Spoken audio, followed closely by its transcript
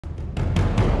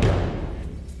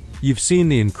You've seen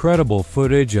the incredible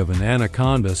footage of an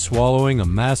anaconda swallowing a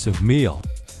massive meal.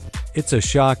 It's a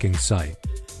shocking sight.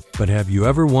 But have you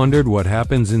ever wondered what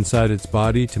happens inside its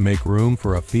body to make room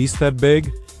for a feast that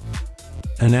big?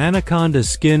 An anaconda's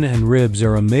skin and ribs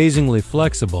are amazingly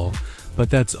flexible, but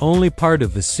that's only part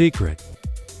of the secret.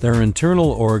 Their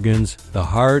internal organs, the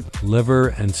heart, liver,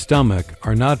 and stomach,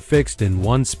 are not fixed in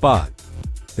one spot.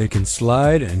 They can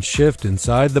slide and shift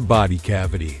inside the body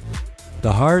cavity.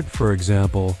 The heart, for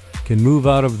example, can move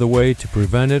out of the way to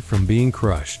prevent it from being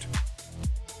crushed.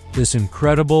 This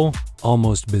incredible,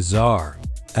 almost bizarre,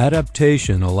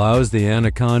 adaptation allows the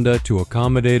anaconda to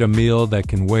accommodate a meal that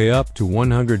can weigh up to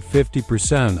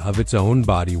 150% of its own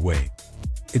body weight.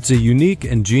 It's a unique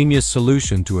and genius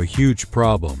solution to a huge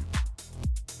problem.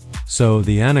 So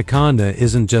the anaconda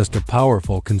isn't just a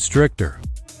powerful constrictor.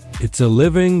 It's a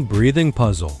living, breathing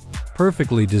puzzle,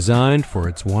 perfectly designed for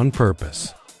its one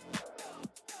purpose.